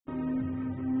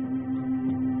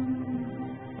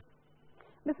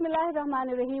بسم اللہ الرحمن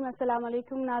الرحیم. السلام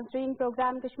علیکم ناظرین.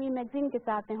 پروگرام کشمیر میگزین کے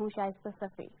ساتھ میں ہوں شائستہ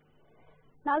صفی.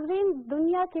 ناظرین,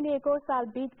 دنیا کے لیے ایک اور سال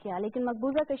بیت گیا, لیکن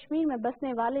مقبوضہ کشمیر میں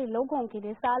بسنے والے لوگوں کے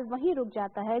لیے سال وہیں رک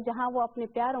جاتا ہے جہاں وہ اپنے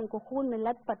پیاروں کو خون میں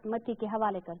لت پت مٹی کے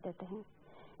حوالے کر دیتے ہیں.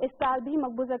 اس سال بھی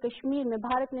مقبوضہ کشمیر میں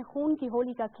بھارت نے خون کی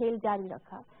ہولی کا کھیل جاری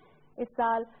رکھا. اس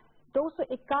سال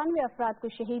 291 افراد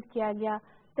کو شہید کیا گیا,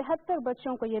 73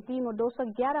 بچوں کو یتیم اور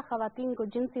 211 خواتین کو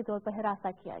جنسی طور پر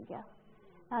ہراساں کیا گیا.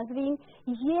 ناظرین,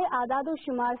 یہ اعداد و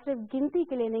شمار صرف گنتی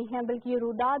کے لیے نہیں ہے, بلکہ یہ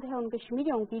روداد ہے ان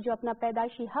کشمیریوں کی جو اپنا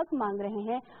پیدائشی حق مانگ رہے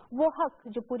ہیں, وہ حق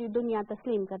جو پوری دنیا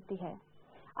تسلیم کرتی ہے.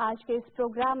 آج کے اس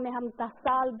پروگرام میں ہم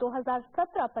سال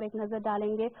 2017 پر ایک نظر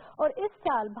ڈالیں گے, اور اس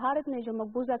سال بھارت نے جو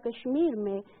مقبوضہ کشمیر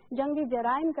میں جنگی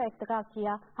جرائم کا ارتکاب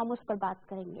کیا, ہم اس پر بات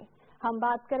کریں گے. ہم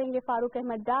بات کریں گے فاروق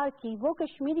احمد ڈار کی, وہ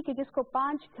کشمیری کی جس کو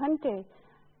 5 گھنٹے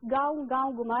گاؤں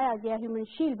گاؤں گھمایا گیا ہیومن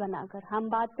شیلڈ بنا کر. ہم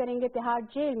بات کریں گے تہاڑ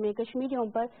جیل میں کشمیریوں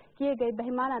پر کیے گئے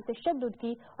بہیمانہ تشدد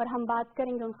کی, اور ہم بات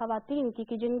کریں گے ان خواتین کی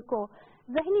کہ جن کو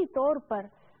ذہنی طور پر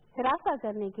ہراساں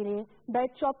کرنے کے لیے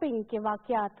بیڈ چاپنگ کے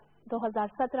واقعات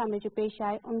 2017 میں جو پیش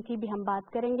آئے, ان کی بھی ہم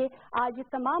بات کریں گے. آج یہ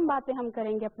تمام باتیں ہم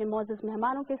کریں گے اپنے معزز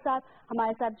مہمانوں کے ساتھ.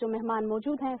 ہمارے ساتھ جو مہمان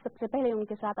موجود ہیں, سب سے پہلے ان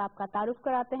کے ساتھ آپ کا تعارف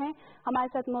کراتے ہیں. ہمارے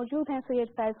ساتھ موجود ہیں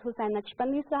سید فیض حسین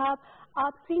نقشبندی صاحب.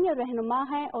 آپ سینئر رہنما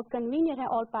ہیں اور کنوینر ہیں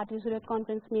آل پارٹی حریت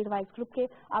کانفرنس میر وائز گروپ کے.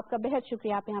 آپ کا بہت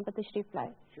شکریہ, آپ یہاں پر تشریف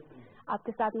لائے. آپ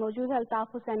کے ساتھ موجود ہے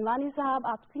الطاف حسین وانی صاحب.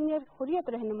 آپ سینئر حریت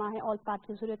رہنما ہیں آل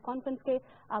پارٹی حریت کانفرنس کے.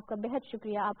 آپ کا بہت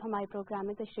شکریہ, آپ ہمارے پروگرام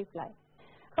میں تشریف لائے.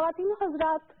 خواتین و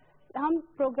حضرات, ہم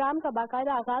پروگرام کا باقاعدہ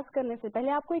آغاز کرنے سے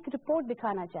پہلے آپ کو ایک رپورٹ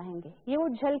دکھانا چاہیں گے. یہ وہ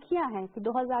جھلکیاں ہیں کہ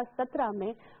 2017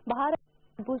 میں بھارت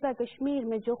مقبوضہ کشمیر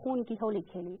میں جو خون کی ہولی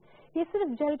کھیلی. یہ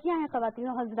صرف جھلکیاں ہیں خواتین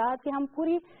و حضرات, کہ ہم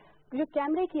پوری جو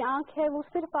کیمرے کی آنکھ ہے وہ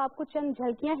صرف آپ کو چند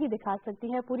جھلکیاں ہی دکھا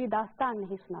سکتی ہے, پوری داستان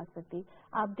نہیں سنا سکتی.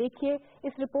 آپ دیکھیے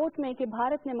اس رپورٹ میں کہ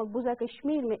بھارت نے مقبوضہ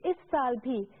کشمیر میں اس سال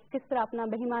بھی کس طرح اپنا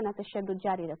بہیمانہ تشدد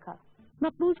جاری رکھا.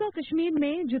 مقبوضہ کشمیر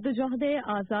میں جدوجہد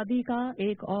آزادی کا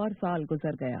ایک اور سال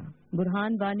گزر گیا.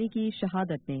 برہان وانی کی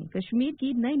شہادت نے کشمیر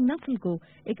کی نئی نسل کو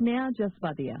ایک نیا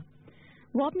جذبہ دیا.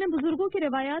 وہ اپنے بزرگوں کی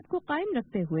روایات کو قائم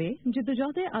رکھتے ہوئے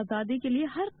جدوجہد آزادی کے لیے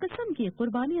ہر قسم کی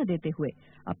قربانیاں دیتے ہوئے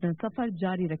اپنا سفر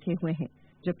جاری رکھے ہوئے ہیں,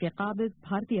 جبکہ قابض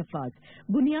بھارتی افواج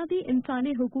بنیادی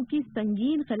انسانی حقوق کی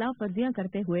سنگین خلاف ورزیاں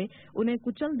کرتے ہوئے انہیں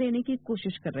کچل دینے کی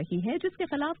کوشش کر رہی ہے, جس کے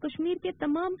خلاف کشمیر کے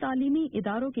تمام تعلیمی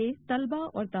اداروں کے طلبہ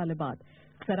اور طالبات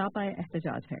سراپا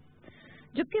احتجاج ہے.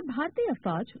 جبکہ بھارتی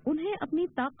افواج انہیں اپنی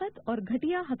طاقت اور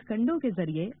گھٹیا ہتھ کنڈوں کے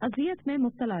ذریعے اذیت میں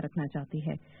مبتلا رکھنا چاہتی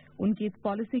ہے. ان کی اس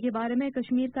پالیسی کے بارے میں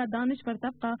کشمیر کا دانشور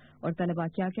طبقہ اور طلبہ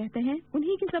کیا کہتے ہیں,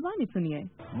 انہی کی زبانی سنیے.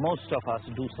 Most of us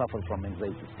do suffer from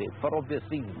anxiety state for obvious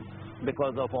reasons,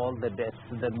 because of all the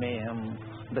deaths, the mayhem,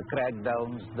 the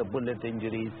crackdowns, the bullet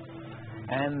injuries,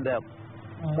 and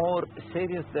more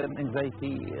serious than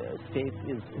anxiety state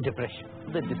is depression.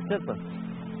 The disturbance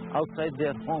outside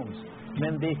their homes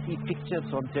when they see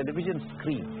pictures on television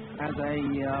screen. As I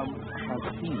have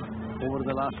seen over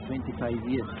the last 25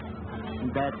 years,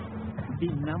 that the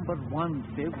number one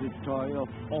favorite toy of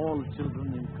all children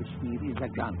in Kashmir is a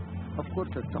gun. Of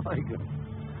course, a toy gun.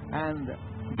 And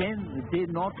then they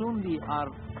not only are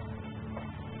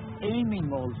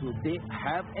aiming also, they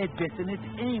have a definite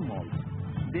aim also.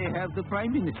 They have the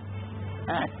Prime Minister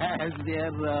as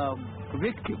their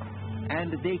victim,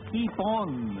 and they keep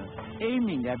on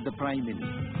aiming at the Prime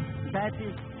Minister. That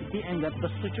is the anger.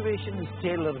 The situation is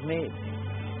tailor-made.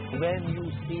 When you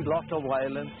see lot of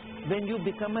violence, when you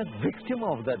become a victim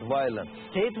of that violence,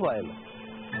 state violence,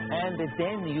 and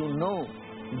then you know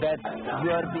that you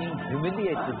are being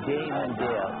humiliated day in and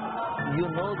day out. You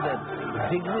know that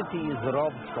dignity is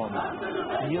robbed from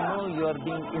you. You know you are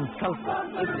being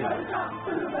insulted everywhere.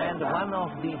 And one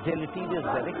of the deleterious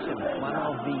directions, one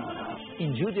of the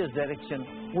injurious direction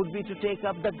would be to take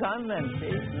up the gun and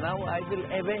say, now I will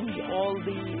avenge all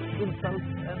the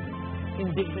insults and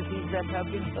indignities that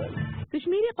have been heard.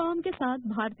 Kashmiri قوم کے ساتھ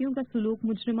بھارتیوں کا سلوک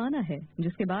مجرمانہ ہے,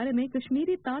 جس کے بارے میں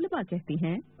کشمیری طالبہ کہتی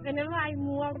ہیں. Whenever I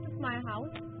move out of my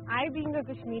house, I being a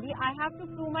Kashmiri, I have to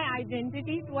prove my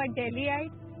identity to a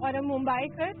Delhiite or a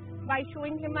Mumbaikar by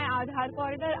showing him my Aadhaar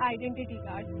card or identity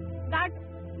card.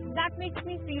 That makes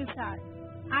me feel sad.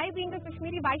 I being a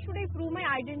Kashmiri, why should I prove my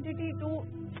identity to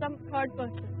some third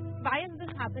person? Why is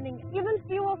this happening? Even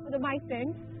few of my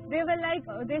friends, they were like,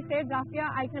 they said, Rafia,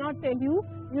 I cannot tell you.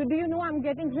 Do you know I'm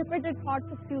getting repeated thoughts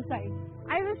of suicide?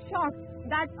 I was shocked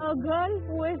that a girl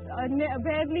who is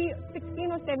barely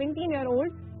 16 or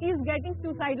 17-year-old is getting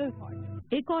suicidal thoughts.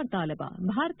 ایک اور طالبہ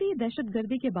بھارتی دہشت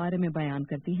گردی کے بارے میں بیان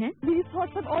کرتی ہیں. These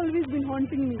thoughts have always been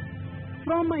haunting me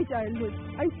from my childhood.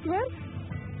 I swear,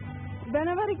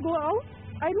 whenever I go out,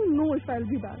 I don't know if I'll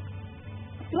be back.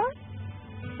 Plus,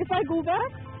 if I go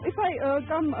back, if I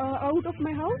come out of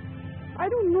my house, I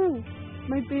don't know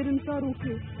my parents are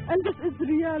okay. And this is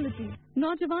reality.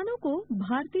 نوجوانوں کو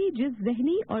بھارتی جس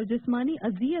ذہنی اور جسمانی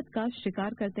اذیت کا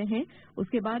شکار کرتے ہیں اس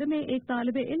کے بارے میں ایک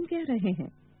طالب علم کہہ رہے ہیں.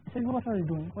 I said, what are you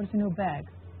doing? What's in your bag?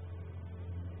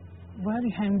 Why are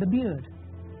you hanging the beard?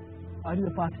 Are you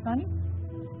a Pakistani?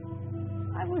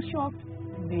 I was shocked.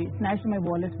 They snatched my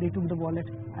wallet. They took the wallet.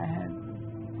 I had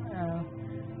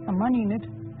some money in it.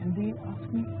 And they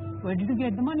asked me, where did you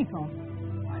get the money from?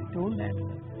 I told that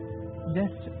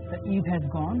just the Eid has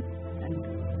gone. And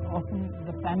often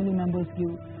the family members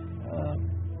give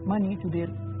money to their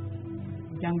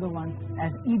younger ones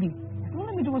as Eid. I told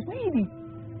them it was my Eid.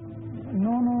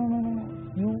 No.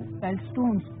 You fell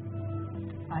stones.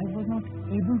 I was not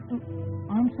able to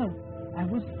answer. I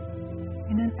was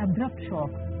in an abrupt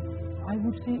shock. I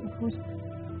would say it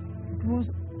was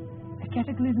a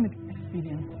cataclysmic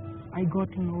experience. I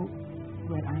got to know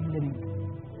where I am living.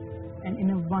 And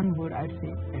in a one word I'd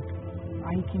say that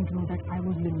I came to know that I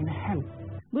was living in a hell.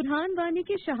 Burhan Wani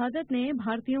کی شہادت نے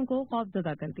بھارتیوں کو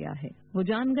خوفزدہ کر دیا ہے. وہ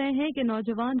جان گئے ہیں کہ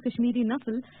نوجوان کشمیری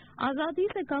نسل آزادی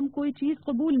سے کم کوئی چیز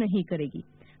قبول نہیں کرے گی،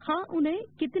 خواہ انہیں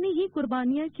کتنی ہی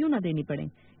قربانیاں کیوں نہ دینی پڑیں.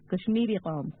 کشمیری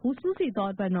قوم خصوصی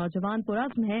طور پر نوجوان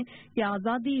پرعزم ہے کہ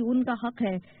آزادی ان کا حق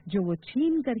ہے جو وہ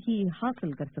چھین کر ہی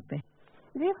حاصل کر سکتے ہیں.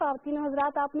 جی خواتین و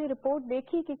حضرات، آپ نے رپورٹ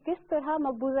دیکھی کہ کس طرح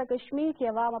مقبوضہ کشمیر کے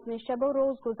عوام اپنے شب و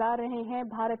روز گزار رہے ہیں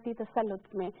بھارتی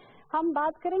تسلط میں. ہم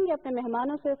بات کریں گے اپنے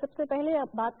مہمانوں سے. سب سے پہلے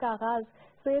بات کا آغاز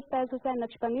سید فیض حسین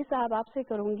نقشبندی صاحب آپ سے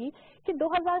کروں گی کہ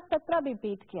 2017 بھی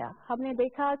بیت گیا. ہم نے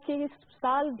دیکھا کہ اس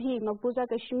سال بھی مقبوضہ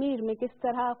کشمیر میں کس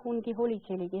طرح خون کی ہولی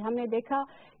کھیلی گئی. ہم نے دیکھا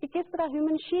کہ کس طرح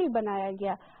ہیومن شیلڈ بنایا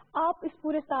گیا. آپ اس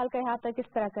پورے سال کا احاطہ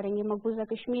کس طرح کریں گے مقبوضہ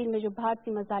کشمیر میں جو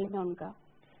بھارتی مظالم ہیں ان کا؟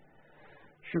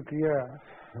 شکریہ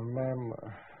میم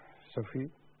صفی.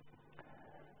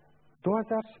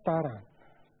 2017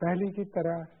 پہلے کی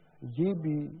طرح یہ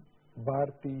بھی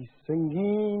بھارتی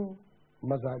سنگین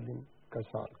مظالم کا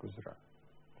سال گزرا.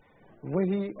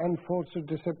 وہی انفورسڈ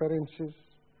ڈس اپیرنسز،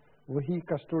 وہی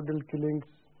کسٹوڈل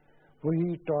کلنگز،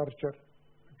 وہی ٹارچر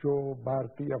جو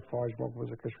بھارتی افواج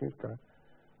مقبوضہ کشمیر کا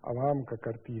عوام کا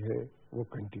کرتی ہے وہ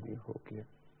کنٹینیو ہو گیا.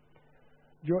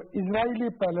 جو اسرائیلی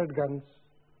پیلٹ گنز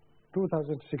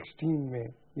 2016 میں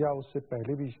یا اس سے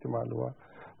پہلے بھی استعمال ہوا،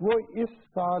 وہ اس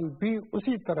سال بھی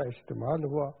اسی طرح استعمال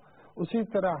ہوا. اسی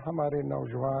طرح ہمارے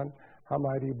نوجوان،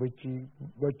 ہماری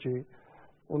بچے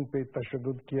ان پہ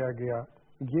تشدد کیا گیا.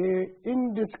 یہ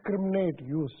انڈسکرمنیٹ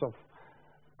یوز آف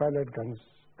پیلٹ گنز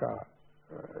کا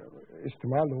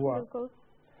استعمال ہوا.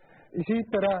 اسی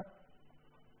طرح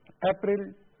اپریل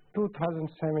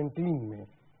 2017 میں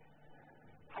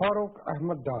فاروق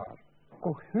احمد ڈار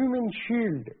کو ہیومن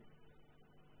شیلڈ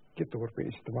کے طور پہ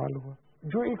استعمال ہوا،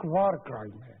 جو ایک وار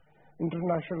کرائم ہے.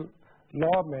 انٹرنیشنل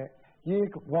لا میں یہ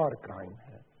ایک وار کرائم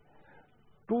ہے.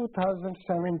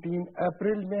 2017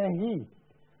 اپریل میں ہی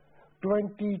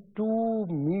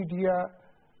 22 میڈیا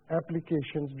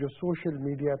ایپلیکیشنز جو سوشل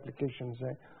میڈیا ایپلیکیشنز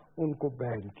ہیں ان کو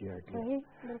بین کیا گیا،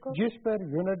 جس پر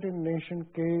یونائٹڈ نیشن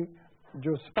کے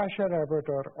جو special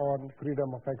reporter on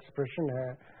freedom of expression ہے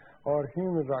اور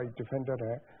ہیومن رائٹ ڈیفینڈر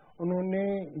ہے، انہوں نے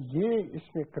یہ اس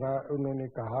میں انہوں نے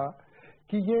کہا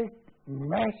کہ یہ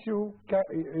میسو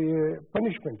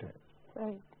پنشمنٹ ہے.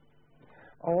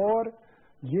 اور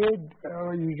یہ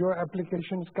جو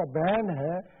ایپلیکیشنز کا بین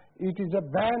ہے، it is a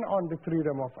been on the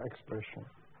freedom of expression,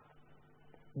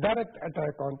 direct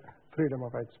attack on freedom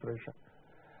of expression.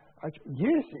 اچھا،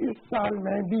 یہ اس سال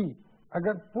میں بھی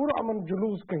اگر پرامن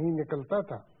جلوس کہیں نکلتا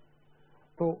تھا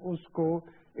تو اس کو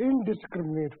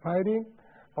انڈسکرمنیٹ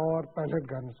فائرنگ اور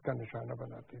پیلٹ گنز کا نشانہ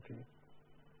بناتی تھی.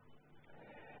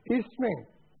 اس میں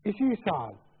اسی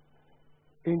سال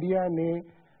انڈیا نے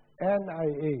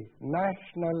NIA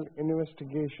national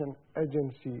investigation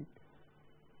agency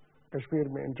Kashmir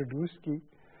میں انٹروڈیوس کی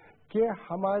کہ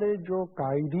ہمارے جو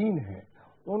قائدین ہیں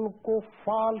ان کو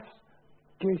فالس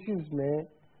کیسز میں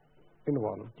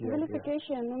انوالو کیا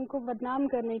گیا، ان کو بدنام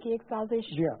کرنے کی ایک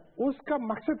سازش. جی ہاں. اس کا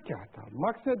مقصد کیا تھا؟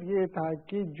 مقصد یہ تھا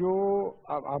کہ جو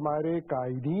ہمارے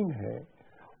قائدین ہیں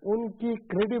ان کی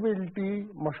کریڈیبلٹی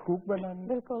مشکوک بنانی.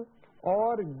 بالکل.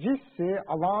 اور جس سے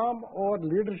عوام اور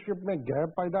لیڈرشپ میں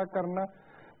گیپ پیدا کرنا،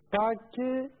 تاکہ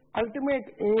الٹیمیٹ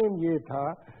ایم یہ تھا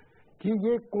کہ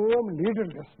یہ قوم لیڈر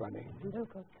لیس بنے.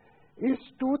 اس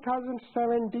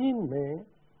 2017 میں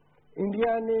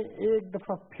انڈیا نے ایک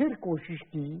دفعہ پھر کوشش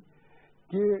کی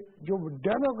کہ جو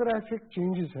ڈیموگرافک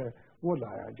چینجز ہے وہ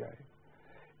لایا جائے.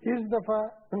 اس دفعہ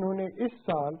انہوں نے اس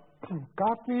سال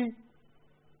کافی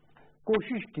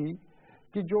کوشش کی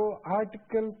کہ جو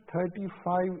آرٹیکل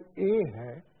 35A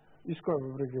ہے اس کو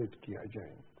ایبروگیٹ کیا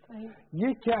جائے.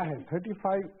 یہ کیا ہے؟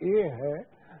 35A ہے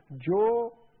جو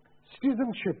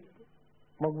سٹیزنشپ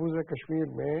مقبوضہ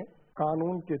کشمیر میں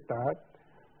قانون کے تحت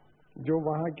جو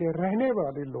وہاں کے رہنے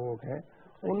والے لوگ ہیں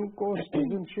ان کو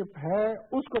سٹیزنشپ ہے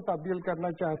اس کو تبدیل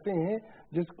کرنا چاہتے ہیں،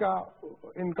 جس کا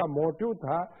ان کا موٹیو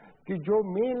تھا کہ جو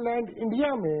مین لینڈ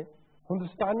انڈیا میں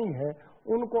ہندوستانی ہے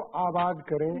ان کو آباد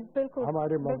کریں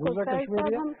ہمارے مقبوضہ کشمیر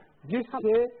میں، جس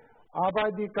سے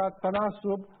آبادی کا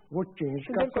تناسب وہ چینج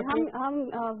کر سکیں۔ ہم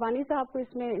وانی صاحب کو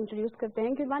اس میں انٹروڈیوس کرتے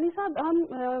ہیں کہ وانی صاحب ہم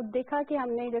دیکھا کہ ہم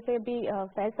نے جیسے ابھی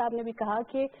فیض صاحب نے بھی کہا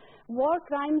کہ وار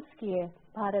کرائمز کیے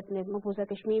بھارت نے مقبوضہ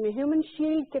کشمیر میں، ہیومن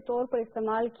شیلڈ کے طور پر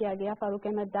استعمال کیا گیا فاروق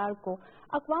احمد ڈار کو۔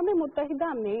 اقوام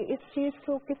متحدہ میں اس چیز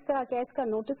کو کس طرح کیا اس کا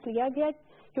نوٹس لیا گیا؟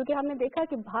 کیونکہ ہم نے دیکھا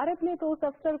کہ بھارت نے تو اس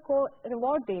افسر کو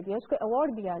ریوارڈ دے دیا، اس کو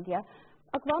ایوارڈ دیا گیا،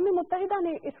 اقوام متحدہ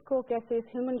نے اس کو کیسے،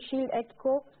 اس ہیومن شیلڈ ایکٹ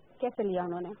کو کیسے لیا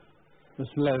انہوں نے؟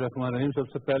 بسم اللہ الرحمن الرحیم۔ سب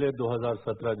سے پہلے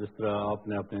 2017 جس طرح آپ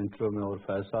نے اپنے انٹرو میں اور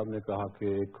فیض صاحب نے کہا کہ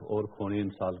ایک اور خونین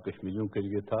سال کشمیریوں کے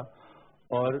لیے تھا،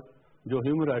 اور جو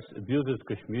ہیومن رائٹس ابیوزز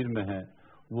کشمیر میں ہیں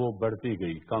وہ بڑھتی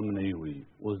گئی، کم نہیں ہوئی۔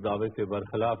 اس دعوے کے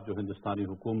برخلاف جو ہندوستانی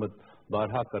حکومت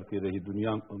بارہا کرتی رہی،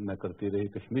 دنیا میں کرتی رہی،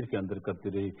 کشمیر کے اندر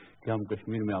کرتی رہی کہ ہم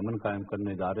کشمیر میں امن قائم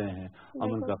کرنے جا رہے ہیں،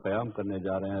 امن کا قیام کرنے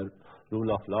جا رہے ہیں،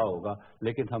 رول آف لا ہوگا،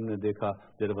 لیکن ہم نے دیکھا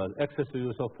there was access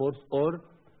use of force, اور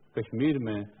کشمیر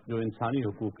میں جو انسانی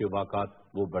حقوق کے واقعات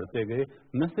وہ بڑھتے گئے،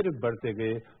 نہ صرف بڑھتے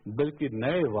گئے بلکہ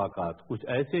نئے واقعات، کچھ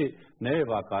ایسے نئے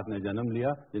واقعات نے جنم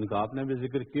لیا جن کا آپ نے بھی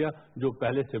ذکر کیا جو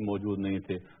پہلے سے موجود نہیں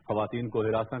تھے۔ خواتین کو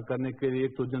ہراساں کرنے کے لیے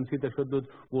ایک تو جنسی تشدد،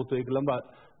 وہ تو ایک لمبا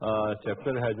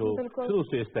چیپٹر ہے جو شروع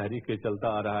سے اس تحریک کے چلتا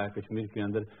آ رہا ہے کشمیر کے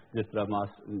اندر، جس طرح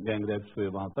ماس گینگ ریپس ہوئے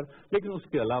وہاں پر، لیکن اس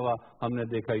کے علاوہ ہم نے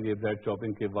دیکھا یہ بریڈ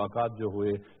چاپنگ کے واقعات جو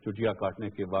ہوئے، چٹیا کاٹنے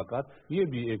کے واقعات، یہ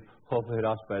بھی ایک خوف و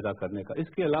ہراس پیدا کرنے کا۔ اس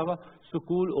کے علاوہ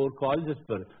سکول اور کالجز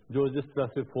پر جو جس طرح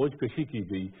سے فوج کشی کی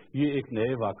گئی، یہ ایک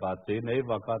نئے واقعات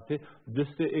تھے جس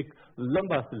سے ایک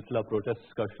لمبا سلسلہ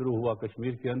پروٹیسٹ کا شروع ہوا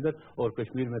کشمیر کے اندر، اور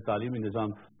کشمیر میں تعلیمی نظام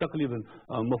تقریباً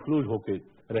مفلوج ہو کے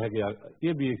رہ گیا۔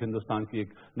 یہ بھی ایک ہندوستان کی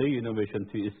ایک نئی انوویشن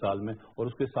تھی اس سال میں، اور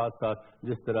اس کے ساتھ ساتھ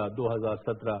جس طرح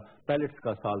 2017 پیلٹس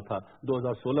کا سال تھا،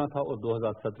 2016 تھا اور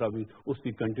 2017 بھی اس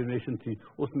کی کنٹینیوشن تھی،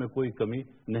 اس میں کوئی کمی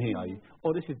نہیں آئی،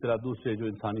 اور اسی طرح دوسرے جو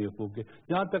انسانی حقوق کے،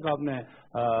 جہاں تک آپ نے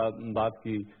بات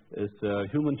کی اس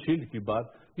ہیومن شیلڈ کی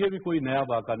بات، یہ بھی کوئی نیا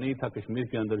واقعہ نہیں تھا کشمیر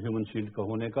کے اندر ہیومن شیلڈ کا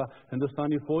ہونے کا۔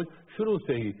 ہندوستانی فوج شروع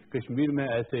سے ہی کشمیر میں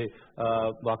ایسے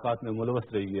واقعات میں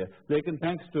ملوث رہی ہے، لیکن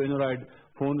تھینکس ٹو اینڈرائڈ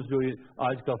فونز جو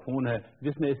آج کا فون ہے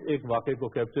جس نے اس ایک واقعے کو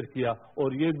کیپچر کیا،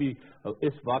 اور یہ بھی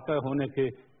اس واقع ہونے کے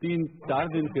 3-4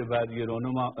 دن کے بعد یہ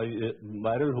رونما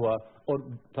وائرل ہوا اور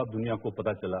سب دنیا کو پتہ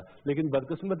چلا۔ لیکن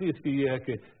بدقسمتی اس کی یہ ہے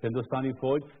کہ ہندوستانی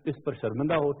فوج اس پر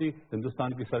شرمندہ ہوتی،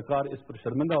 ہندوستان کی سرکار اس پر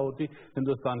شرمندہ ہوتی،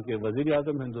 ہندوستان کے وزیر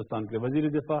اعظم، ہندوستان کے وزیر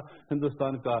دفاع،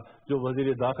 ہندوستان کا جو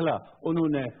وزیر داخلہ، انہوں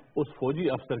نے اس فوجی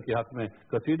افسر کے حق میں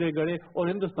قصیدے گڑھے، اور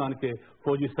ہندوستان کے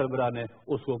فوجی سربراہ نے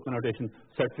اس کو کنوٹیشن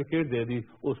سرٹیفکیٹ دے دی،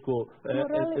 اس کو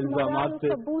الزامات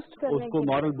سے اس کو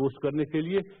مارل بوسٹ کرنے کے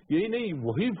لیے۔ یہی نہیں،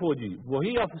 وہی فوجی،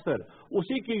 وہی افسر،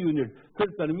 اسی کی یونٹ،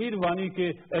 پھر تنویر وانی کے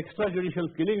ایکسٹرا جوڈیشل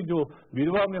کلنگ جو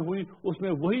بیروا میں ہوئی، اس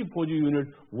میں وہی فوجی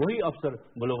یونٹ، وہی افسر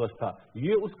ملوث تھا۔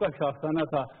 یہ اس کا شاخسانہ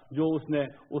تھا جو اس نے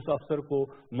اس افسر کو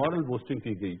مارل بوسٹنگ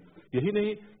کی گئی۔ یہی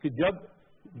نہیں کہ جب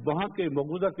وہاں کے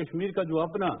مقبوضہ کشمیر کا جو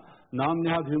اپنا نام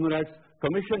نہاد ہیومن رائٹس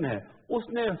کمیشن ہے، اس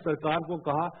نے سرکار کو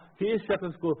کہا کہ اس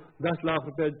شخص کو 10 لاکھ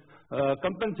روپے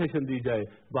کمپنسیشن دی جائے،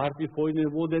 بھارتی فوج نے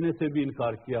وہ دینے سے بھی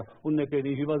انکار کیا، انہوں نے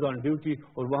کہا ہی واز آن ڈیوٹی،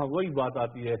 اور وہاں وہی بات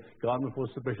آتی ہے کہ army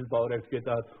force special power act کے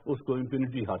تحت اس کو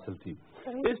امپیونٹی حاصل تھی۔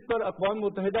 اس پر اقوام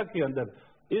متحدہ کے اندر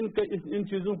ان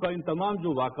چیزوں کا، ان تمام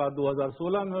جو واقعات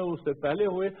 2016 میں اس سے پہلے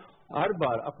ہوئے، ہر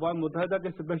بار اقوام متحدہ کے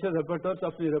اسپیشل رپورٹرز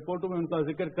اپنی رپورٹوں میں ان کا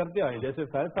ذکر کرتے آئے۔ جیسے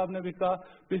فیض صاحب نے بھی کہا،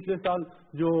 پچھلے سال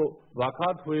جو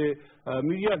واقعات ہوئے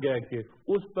میڈیا گیگ کے،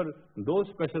 اس پر 2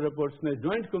 اسپیشل رپورٹس نے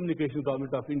joint communication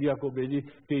government of India کو بھیجی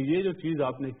کہ یہ جو چیز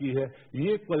آپ نے کی ہے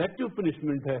یہ کولیکٹیو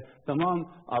پنشمنٹ ہے تمام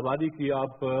آبادی کی،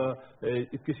 آپ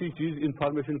کسی چیز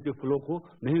انفارمیشن کے فلو کو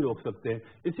نہیں روک سکتے ہیں۔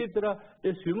 اسی طرح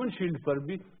اس ہیومن شیلڈ پر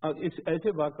بھی اس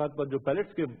ایسے واقعات پر جو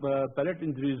پیلٹ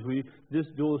انجریز ہوئی،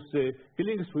 جو اس سے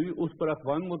کلنگز ہوئی، اس پر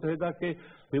اقوام متحدہ کے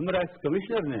ہیومن رائٹس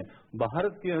کمشنر نے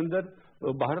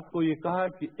بھارت کو یہ کہا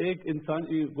کہ ایک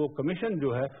انسانی وہ کمیشن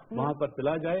جو ہے وہاں پر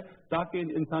چلا جائے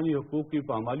تاکہ انسانی حقوق کی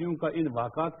پامالیوں کا، ان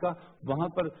واقعات کا وہاں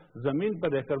پر زمین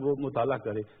پر رہ کر وہ مطالعہ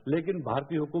کرے۔ لیکن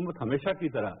بھارتی حکومت ہمیشہ کی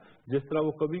طرح جس طرح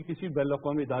وہ کبھی کسی بین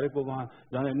الاقوامی ادارے کو وہاں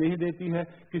جانے نہیں دیتی ہے,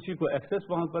 کسی کو ایکسیس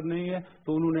وہاں پر نہیں ہے,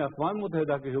 تو انہوں نے اقوام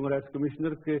متحدہ کے ہیومن رائٹس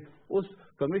کمشنر کے اس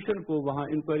کمیشن کو وہاں,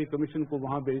 انکوائری کمیشن کو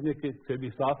وہاں بھیجنے کے سے بھی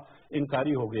صاف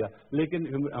انکاری ہو گیا. لیکن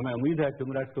ہمیں امید ہے کہ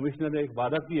ہیومن رائٹس کمشنر نے ایک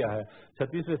وعدہ کیا ہے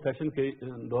 36ویں سیشن کے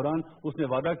دوران, اس نے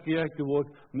وعدہ کیا ہے کہ وہ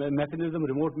میکنزم,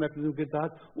 ریموٹ میکنزم کے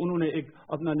تحت انہوں نے ایک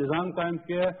اپنا نظام قائم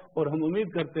کیا ہے, اور ہم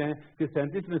امید کرتے ہیں کہ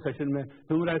 37ویں سیشن میں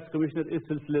ہیومن رائٹس کمشنر اس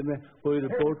سلسلے میں کوئی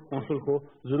رپورٹ کونسل کو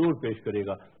ضرور پیش کرے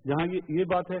گا. جہاں یہ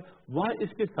بات ہے, وہاں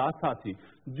اس کے ساتھ ساتھ ہی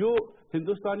جو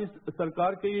ہندوستانی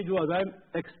سرکار کے یہ جو عزائم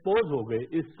ایکسپوز ہو گئے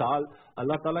اس سال,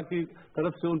 اللہ تعالیٰ کی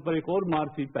طرف سے ان پر ایک اور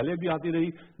مار تھی, پہلے بھی آتی رہی.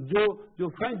 جو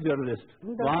فرینچ جرنلسٹ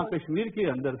وہاں کشمیر کے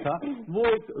اندر تھا, وہ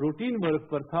ایک روٹین ورک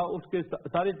پر تھا, اس کے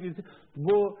ساری چیزیں,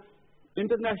 وہ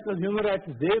انٹرنیشنل ہیومن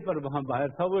رائٹس ڈے پر وہاں باہر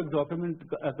تھا, وہ ایک ڈاکیومنٹ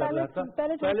کر رہا تھا,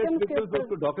 پہلے اس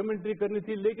کو ڈاکیومنٹری کرنی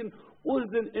تھی, لیکن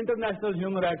اس دن انٹرنیشنل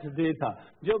ہیومن رائٹس ڈے تھا,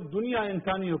 جب دنیا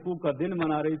انسانی حقوق کا دن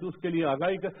منا رہی تھی, اس کے لیے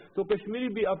آگاہی کر, تو کشمیری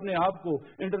بھی اپنے آپ کو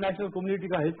انٹرنیشنل کمیونٹی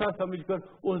کا حصہ سمجھ کر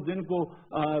اس دن کو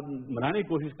منانے کی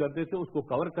کوشش کرتے تھے, اس کو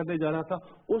کور کرنے جا رہا تھا.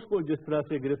 اس کو جس طرح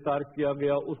سے گرفتار کیا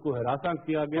گیا, اس کو ہراساں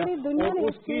کیا گیا, اور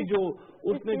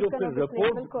اس نے جو پھر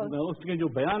رپورٹ, اس نے جو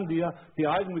بیان دیا کہ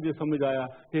آج مجھے سمجھ آیا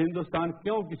کہ ہندوستان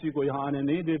کیوں کسی کو یہاں آنے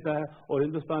نہیں دیتا ہے, اور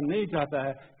ہندوستان نہیں چاہتا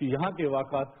ہے کہ یہاں کے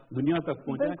واقعات دنیا تک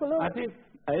پہنچیں. آئی تھنک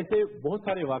ایسے بہت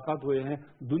سارے واقعات ہوئے ہیں,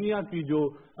 دنیا کی جو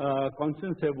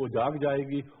کانسنس ہے وہ جاگ جائے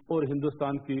گی, اور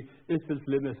ہندوستان کی اس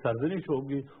سلسلے میں سرزنش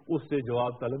ہوگی, اس سے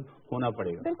جواب طلب ہونا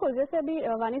پڑے گا. بالکل, جیسے ابھی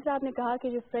وانی صاحب نے کہا کہ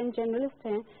جو فرینچ جرنلسٹ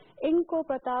ہیں ان کو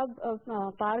پرتاپ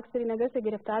پارک سری نگر سے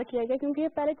گرفتار کیا گیا کیونکہ یہ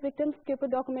پیرک وکٹمس کے اوپر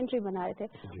ڈاکومنٹری بنا رہے تھے.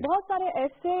 بہت سارے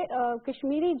ایسے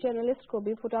کشمیری جرنلسٹ کو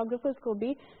بھی, فوٹوگرافرز کو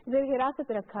بھی زیر حراست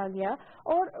رکھا گیا,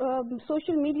 اور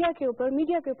سوشل میڈیا کے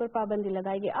اوپر پابندی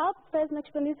لگائی گئی. آپ فیض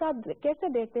نقشبندی صاحب کیسے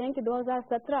دیکھتے ہیں کہ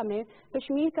 2017 میں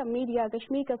کشمیر کا میڈیا,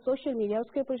 کشمیر کا سوشل میڈیا,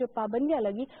 اس کے اوپر جو پابندیاں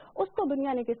لگی, اس کو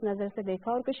دنیا نے کس نظر سے دیکھا,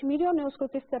 اور کشمیریوں نے اس کو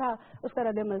کس طرح اس کا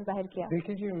رد عمل ظاہر کیا؟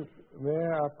 دیکھیے جی, میں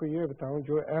آپ کو یہ بتاؤں,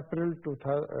 جو اپریل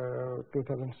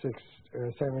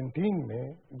 2017 میں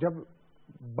جب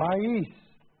 22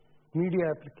 میڈیا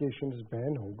اپلیکیشنز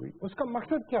بین ہو گئی, اس کا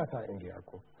مقصد کیا تھا انڈیا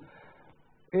کو؟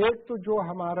 ایک تو جو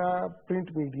ہمارا پرنٹ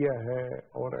میڈیا ہے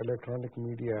اور الیکٹرانک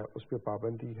میڈیا, اس پہ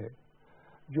پابندی ہے.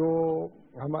 جو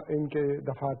ان کے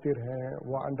دفاتر ہیں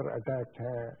وہ انڈر اٹیک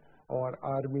ہیں, اور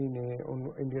آرمی نے,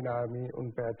 انڈین آرمی ان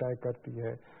پہ اٹیک کرتی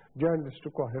ہے, جرنلسٹ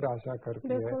کو ہراساں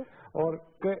کرتی ہے, اور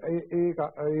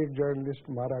ایک جرنلسٹ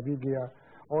مارا بھی گیا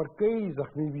اور کئی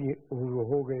زخمی بھی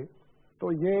ہو گئے. تو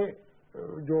یہ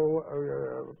جو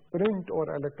پرنٹ اور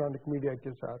الیکٹرانک میڈیا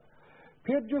کے ساتھ,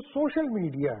 پھر جو سوشل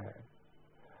میڈیا ہے,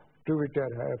 ٹویٹر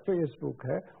ہے, فیس بک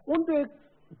ہے, ان پہ ایک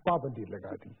پابندی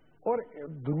لگا دی. اور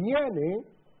دنیا نے,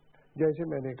 جیسے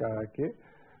میں نے کہا کہ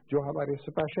جو ہمارے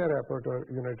اسپیشل رپورٹر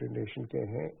یونائٹڈ نیشن کے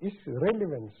ہیں, اس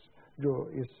ریلیونس جو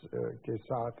اس کے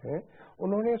ساتھ ہیں,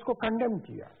 انہوں نے اس کو کنڈیم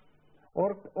کیا,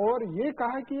 اور یہ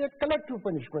کہا کہ یہ کلیکٹو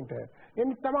پنشمنٹ ہے, ان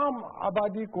تمام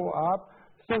آبادی کو آپ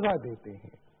سزا دیتے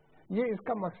ہیں. یہ اس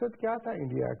کا مقصد کیا تھا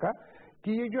انڈیا کا, کہ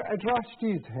یہ جو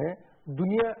ایٹراسٹیز ہیں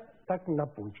دنیا تک نہ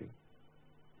پہنچے.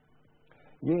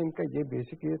 یہ ان کا یہ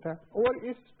بیسک یہ تھا. اور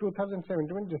اس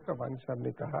 2017 میں, جس کا وانی صاحب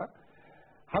نے کہا,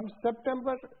 ہم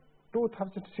سپٹمبر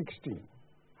 2016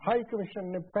 ہائی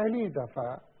کمیشن نے پہلی دفعہ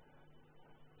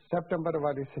سپٹمبر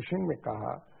والے سیشن میں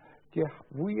کہا کہ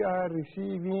we are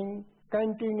receiving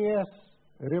continuous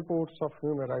reports of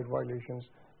human right violations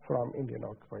from Indian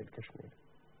occupied Kashmir.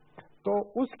 تو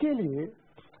اس کے لیے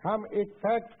ہم ایک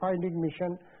فیکٹ فائنڈنگ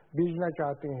مشن بھیجنا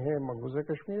چاہتے ہیں مقبوضہ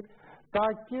کشمیر,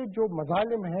 تاکہ جو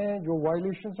مظالم ہیں, جو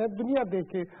وائلیشنز ہیں, دنیا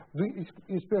دیکھے,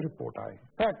 اس پہ رپورٹ آئے.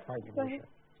 Fact finding mission.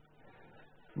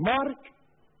 مارچ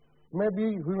میں بھی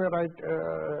ہیومن رائٹ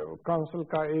کاؤنسل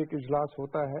کا ایک اجلاس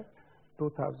ہوتا ہے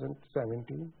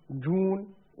 2017. جون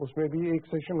اس میں بھی ایک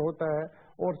سیشن ہوتا ہے,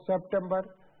 اور سپٹمبر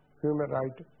ہیومن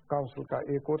رائٹ کاؤنسل کا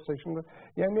ایک اور سیشن.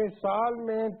 یعنی سال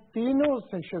میں تینوں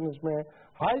سیشنز میں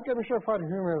high commissioner for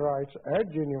human rights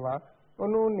at Geneva,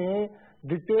 انہوں نے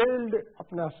ڈیٹیلڈ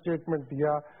اپنا اسٹیٹمنٹ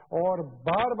دیا, اور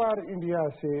بار بار انڈیا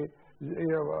سے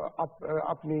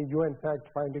اپنی you N fact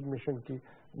finding mission کی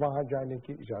وہاں جانے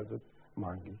کی اجازت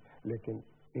مانگی. لیکن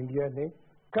انڈیا نے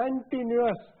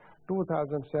کنٹینیوس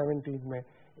 2017 میں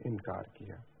انکار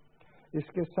کیا. اس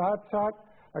کے ساتھ ساتھ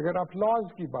اگر آپ لاز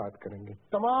کی بات کریں گے,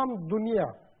 تمام دنیا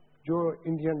جو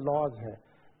انڈین لاز ہیں,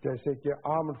 جیسے کہ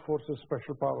armed forces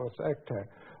special powers act ہے,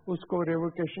 اس کو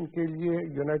ریووکیشن کے لیے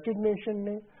یونائٹڈ نیشن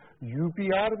نے, یو پی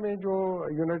آر میں جو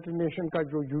یونائٹڈ نیشن کا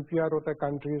جو یو پی آر ہوتا ہے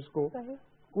کنٹریز کو,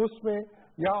 اس میں,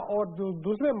 یا اور جو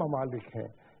دوسرے ممالک ہیں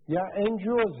یا این جی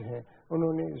اوز ہیں,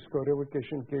 انہوں نے اس کو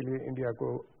ریووکیشن کے لیے انڈیا کو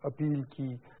اپیل کی.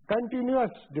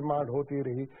 کنٹینیوس ڈیمانڈ ہوتی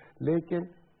رہی لیکن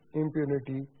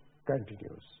امپیونٹی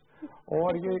کنٹینیوس.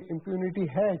 اور یہ امپیونٹی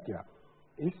ہے کیا؟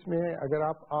 اس میں اگر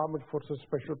آپ armed forces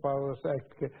special powers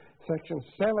act کے سیکشن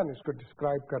 7 اس کو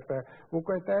ڈسکرائب کرتا ہے. وہ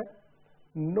کہتا ہے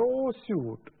نو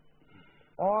سیوٹ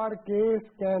اور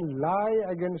کیس کین لائی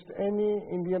against any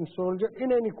Indian soldier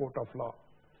in any court of law.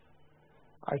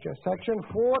 اچھا سیکشن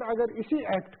 4 اگر اسی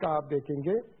ایکٹ کا آپ دیکھیں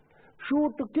گے,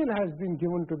 shoot to kill has been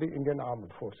given to the Indian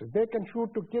Armed Forces. They can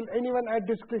shoot to kill anyone at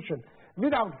discretion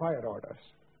without fire orders.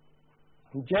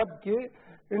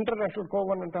 جبکہ international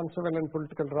covenant on civil and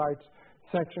political rights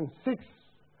section 6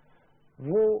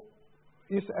 وہ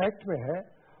اس act میں ہے,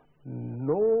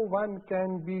 no one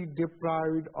can be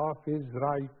deprived of his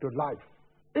right to life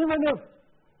even if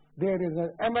there is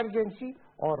an emergency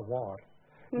or war.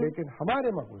 لیکن ہمارے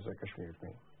مقبوضہ کشمیر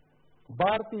میں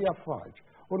بھارتی افواج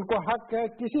ان کو حق ہے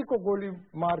کسی کو گولی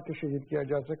مار کے شہید کیا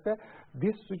جا سکتا ہے.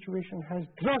 This situation has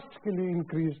drastically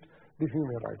increased the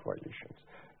human right violations.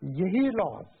 یہی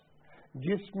لاز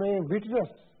جس میں witness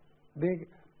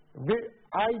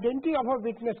identity of a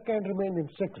witness can remain in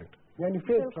secret, یعنی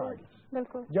فیک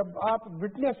ٹرائلز. جب آپ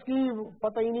وٹنس کی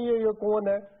پتہ ہی نہیں ہے یہ کون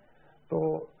ہے تو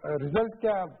ریزلٹ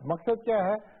کیا, مقصد کیا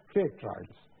ہے, fake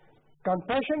trials.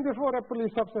 Confession before a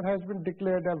police officer has been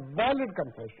declared a valid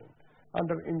confession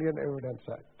under Indian Evidence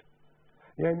Act.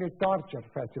 یعنی ٹارچر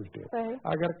فیسلٹی.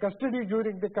 اگر کسٹڈی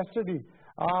ڈیورنگ دی کسٹڈی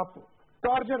آپ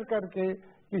ٹارچر کر کے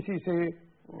کسی سے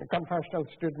کنفیشنل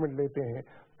اسٹیٹمنٹ لیتے ہیں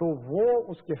تو وہ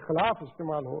اس کے خلاف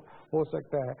استعمال ہو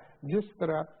سکتا ہے. جس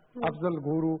طرح افضل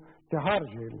گورو تہاڑ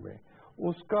جیل میں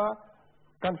اس کا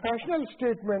کنفیشنل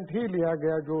اسٹیٹمنٹ ہی لیا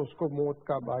گیا جو اس کو موت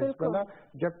کا باعث بنا,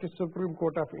 جبکہ سپریم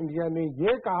کورٹ آف انڈیا نے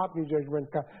یہ کہا اپنی ججمنٹ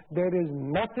کا دیر is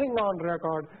nothing on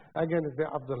record against the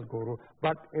Afzal Gaurav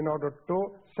but in order to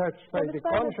satisfy the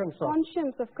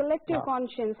conscience of collective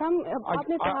conscience.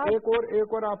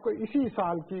 ایک اور آپ کو اسی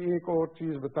سال کی ایک اور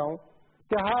چیز بتاؤں.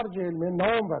 تہاڑ جیل میں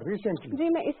نومبر ریسنٹلی,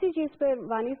 جی میں اسی چیز پہ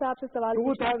وانی صاحب سے سوال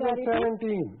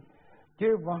 2017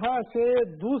 کہ وہاں سے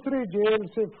دوسری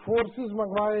جیل سے فورسز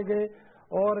منگوائے گئے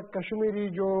اور کشمیری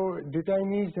جو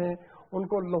ڈیٹائنیز ہیں ان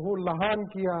کو لہو لہان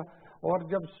کیا. اور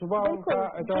جب صبح ان کا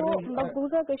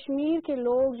مقبوضہ کشمیر کے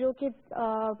لوگ جو کہ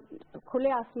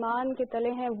کھلے آسمان کے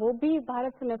تلے ہیں وہ بھی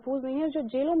بھارت سے محفوظ نہیں ہیں, جو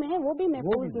جیلوں میں ہیں وہ بھی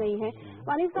محفوظ نہیں ہیں.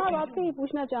 وانی صاحب آپ سے یہ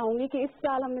پوچھنا چاہوں گی کہ اس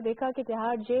سال ہم نے دیکھا کہ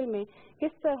تہاڑ جیل میں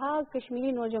کس طرح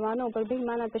کشمیری نوجوانوں پر بے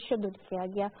معنی تشدد کیا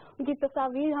گیا. ان کی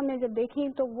تصاویر ہم نے جب دیکھی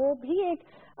تو وہ بھی ایک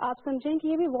آپ سمجھیں کہ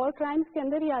یہ بھی وار کرائمز کے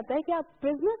اندر ہی آتا ہے کہ آپ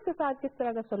پرزنرز کے ساتھ کس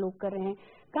طرح کا سلوک کر رہے ہیں.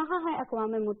 کہاں ہے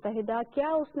اقوام متحدہ, کیا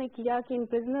اس نے کیا کہ ان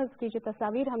پرزنرز کی جو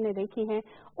تصاویر ہم نے دیکھی ہیں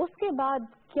اس کے بعد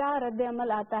کیا رد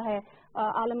عمل آتا ہے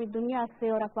عالمی دنیا سے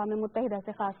اور اقوام متحدہ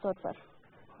سے خاص طور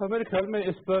پر؟ میرے خیال میں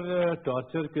اس پر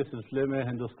ٹارچر کے سلسلے میں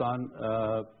ہندوستان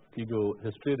کی جو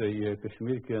ہسٹری رہی ہے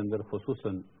کشمیر کے اندر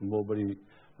خصوصاً وہ بڑی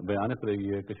بھیانک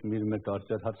رہی ہے. کشمیر میں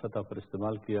ٹارچر ہر سطح پر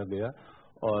استعمال کیا گیا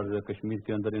اور کشمیر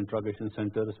کے اندر انٹراگیشن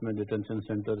سینٹرز میں, ڈیٹینشن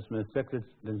سینٹرز میں, سیکرٹ.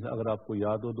 اگر آپ کو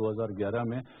یاد ہو 2011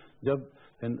 میں جب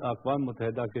اقوام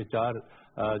متحدہ کے 4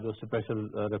 جو اسپیشل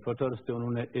رپورٹرز تھے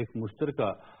انہوں نے ایک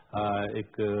مشترکہ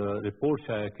ایک رپورٹ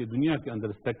شائع کی دنیا کے اندر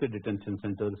ریسپیکٹڈ ڈیٹینشن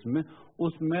سینٹرز میں,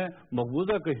 اس میں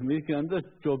مقبوضہ کشمیر کے اندر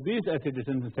 24 ایسے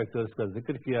ڈیٹینشن سیکٹرز کا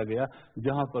ذکر کیا گیا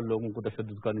جہاں پر لوگوں کو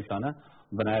تشدد کا نشانہ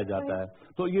بنایا جاتا ہے.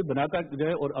 تو یہ بناتا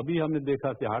گئے اور ابھی ہم نے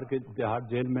دیکھا تہاڑ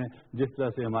جیل میں جس طرح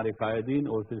سے ہمارے قائدین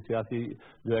اور پھر سیاسی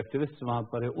جو ایکٹیوسٹ وہاں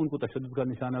پر ہے ان کو تشدد کا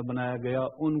نشانہ بنایا گیا.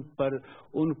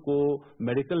 ان کو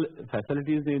میڈیکل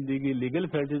فیسلٹیز نہیں دی گئی, لیگل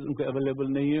فیسلٹیز ان کو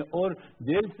اویلیبل نہیں ہے, اور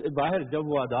جیل سے باہر جب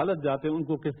وہ عدالت جاتے ہیں ان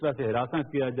کو کس طرح سے ہراساں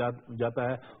کیا جاتا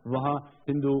ہے. وہاں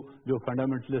ہندو جو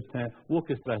فنڈامنٹلسٹ ہیں وہ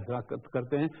کس طرح حراست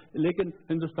کرتے ہیں. لیکن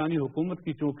ہندوستانی حکومت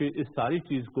کی چونکہ اس ساری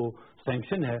چیز کو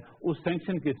سینکشن ہے, اس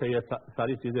سینکشن کے تحت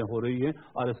ساری چیزیں ہو رہی ہیں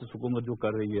RSS حکومت جو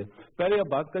کر رہی ہے. پہلے آپ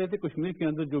بات کر رہے تھے کشمیر کے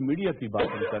اندر جو میڈیا کی بات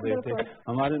ہم کر رہے تھے,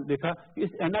 ہمارے دیکھا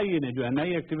اس NIA نے جو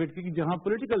NIA ایکٹیویٹی کی جہاں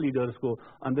پولیٹیکل لیڈرز کو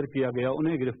اندر کیا گیا,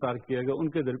 انہیں گرفتار کیا گیا, ان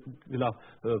کے خلاف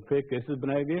فیک کیسز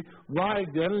بنائے گئے. وہاں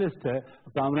ایک جرنلسٹ ہے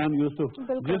کامران یوسف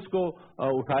جس کو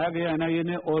اٹھایا گیا NIA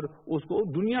نے اور اس کو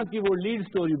دنیا کی وہ لیڈ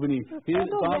سٹوری بنی.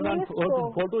 Kamran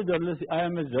photo journalist, I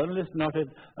am a journalist not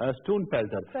a stone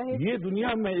pelter. یہ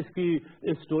دنیا میں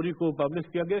اس سٹوری کو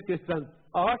پبلش کیا گیا کہ اس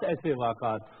طرح 8 ایسے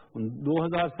واقعات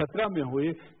 2017 में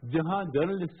हुए, जहां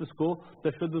जर्नलिस्ट्स को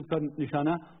तशद्दुद का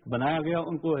निशाना बनाया गया,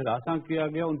 उनको हिरासा किया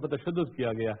गया, उन पर तशद्दुद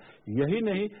किया गया। यही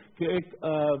नहीं कि एक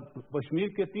कश्मीर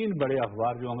के 3 बड़े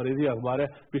अखबार, जो अंग्रेजी अखबार है,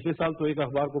 पिछले साल तो एक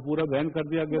अखबार को पूरा बैन कर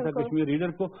दिया गया था, कश्मीर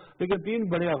रीडर को, लेकिन 3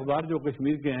 बड़े अखबार जो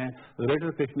कश्मीर के हैं,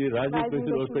 ग्रेटर कश्मीर, राइजिंग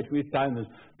कश्मीर और कश्मीर टाइम्स,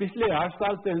 पिछले 8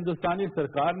 साल से हिंदुस्तानी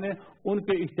सरकार ने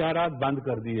उनके इश्तिहारात बंद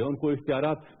कर दिए, उनको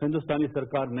इश्तिहारात हिंदुस्तानी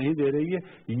सरकार नहीं दे रही है।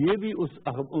 ये भी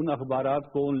उन अखबारात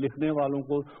को, उन लिखने वालों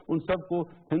को, उन सबको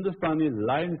हिंदुस्तानी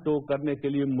लाइन टो करने के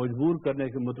लिए मजबूर करने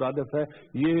के मुतरादिफ है।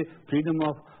 ये फ्रीडम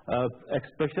ऑफ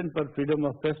एक्सप्रेशन पर, फ्रीडम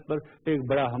ऑफ प्रेस पर एक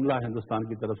बड़ा हमला हिंदुस्तान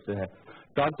की तरफ से है।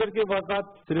 टॉर्चर के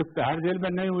वाक़ात सिर्फ तिहाड़ जेल में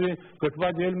नहीं हुए, कठुआ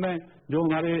जेल में जो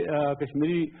हमारे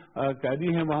कश्मीरी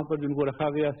कैदी हैं, वहां पर जिनको रखा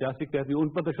गया, सियासी कैदी, उन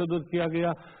पर तशद्दुद किया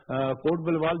गया, कोट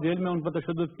बलवाल जेल में उन पर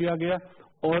तशद्दुद किया गया,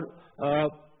 और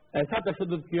ऐसा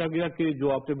तशद्दुद किया गया कि जो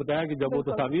आपने बताया कि जब वो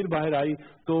तस्वीर बाहर आई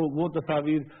तो वो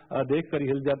तस्वीर देख कर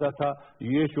हिल जाता था।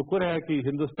 ये शुक्र है कि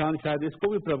हिंदुस्तान शायद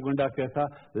इसको भी प्रोपेगेंडा कहता,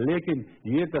 लेकिन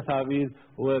ये तस्वीर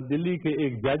दिल्ली के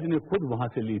एक जज ने खुद वहां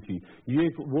से ली थी। ये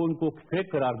वो उनको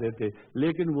फेक करार देते,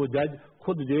 लेकिन वो जज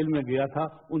खुद जेल में गया था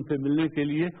उनसे मिलने के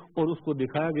लिए, और उसको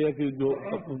दिखाया गया कि जो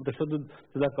तशद्दुद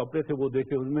शुदा कपड़े थे वो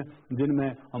देखे, उनमें जिनमें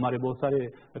हमारे बहुत सारे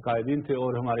कायदीन थे,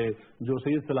 और हमारे जो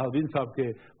सैयद सलाहुद्दीन साहब के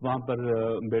वहां पर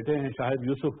बेटे हैं शाहिद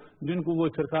यूसुफ, जिनको वो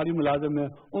सरकारी मुलाजिम है,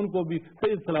 उनको भी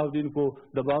सैयद सलाहुद्दीन को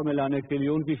दबाव में लाने के लिए,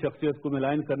 उनकी शख्सियत को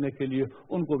मिलान करने के लिए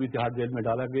उनको भी तिहाड़ जेल में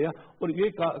डाला गया। और ये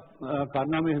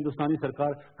कारनामे हिंदुस्तानी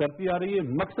सरकार करती आ रही है।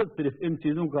 मकसद सिर्फ इन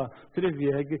चीजों का सिर्फ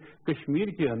ये है कि कश्मीर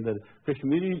के अंदर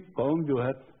कश्मीरी कौम जो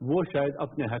है वो शायद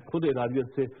अपने खुद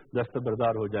इरादियत से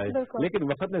दस्तबरदार हो जाए, लेकिन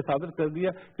वक्त ने साबित कर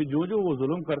दिया कि जो जो वो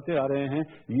जुल्म करते आ रहे हैं,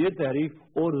 ये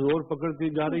तहरीक और जोर पकड़ती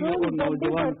जा रही है, और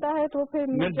नौजवान तो फिर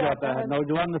मिल जाता है,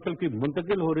 नौजवान नस्ल की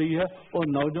मुंतकिल हो रही है, और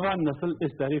नौजवान नस्ल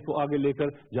इस तहरीक को आगे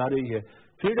लेकर जा रही है।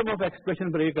 फ्रीडम ऑफ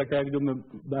एक्सप्रेशन पर एक अटैक जो मैं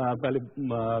पहले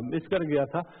मिस कर गया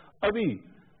था, अभी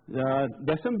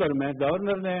दिसंबर में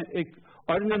गवर्नर ने एक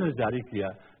ऑर्डिनेंस जारी किया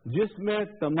जिसमें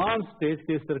तमाम स्टेट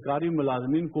के सरकारी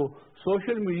मुलाजमीन को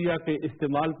सोशल मीडिया के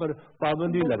इस्तेमाल पर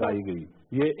पाबंदी लगाई गई।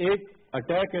 ये एक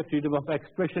अटैक है फ्रीडम ऑफ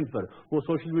एक्सप्रेशन पर, वो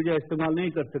सोशल मीडिया इस्तेमाल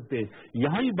नहीं कर सकते।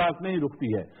 यहाँ ही बात नहीं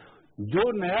रुकती है, जो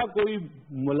नया कोई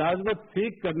मुलाजमत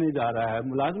सीख करने जा रहा है,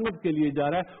 मुलाजमत के लिए जा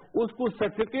रहा है, उसको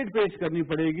सर्टिफिकेट पेश करनी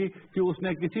पड़ेगी कि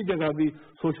उसने किसी जगह भी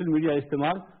सोशल मीडिया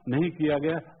इस्तेमाल नहीं किया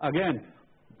गया। अगेन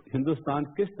हिंदुस्तान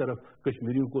किस तरफ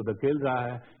कश्मीरियों को धकेल रहा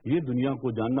है, ये दुनिया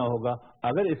को जानना होगा।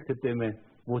 अगर इस खित्ते में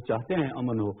वो चाहते हैं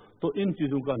अमन हो तो इन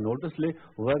चीजों का नोटिस ले,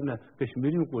 वरना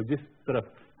कश्मीरियों को जिस तरफ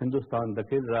हिंदुस्तान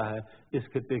धकेल रहा है इस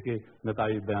खित्ते के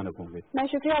नताइज भयानक होंगे। मैं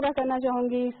शुक्रिया अदा करना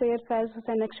चाहूंगी सैयद फैज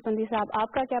हुसैन नक्शबंदी साहब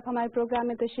आपका कि आप हमारे प्रोग्राम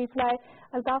में तशरीफ लाए।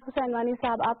 अल्ताफ हुसैन वानी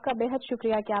साहब आपका बेहद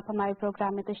शुक्रिया कि आप हमारे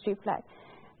प्रोग्राम में तशरीफ लाए।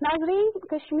 नाजरीन,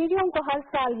 कश्मीरियों को हर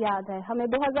साल याद है, हमें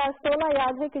 2016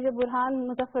 याद है कि जब बुरहान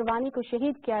मुजफ्फर वानी को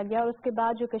शहीद किया गया और उसके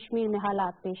बाद जो कश्मीर में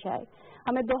हालात पेश आए।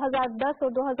 हमें 2010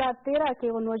 और 2013 के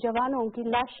वो नौजवानों की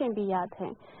लाशें भी याद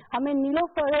हैं। हमें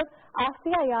नीलोफर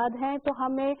आसिया याद हैं, तो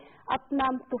हमें अपना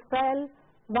तुफैल,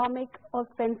 वामिक और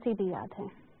फैंसी भी याद हैं।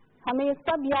 हमें ये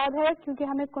सब याद है क्योंकि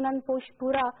हमें कुनन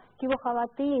पोशपुरा की वो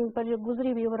खवातीन पर जो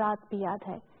गुजरी हुई वो रात भी याद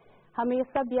है। हमें ये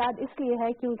सब याद इसलिए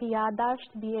है क्योंकि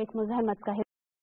याददाश्त भी एक मुज़हमत का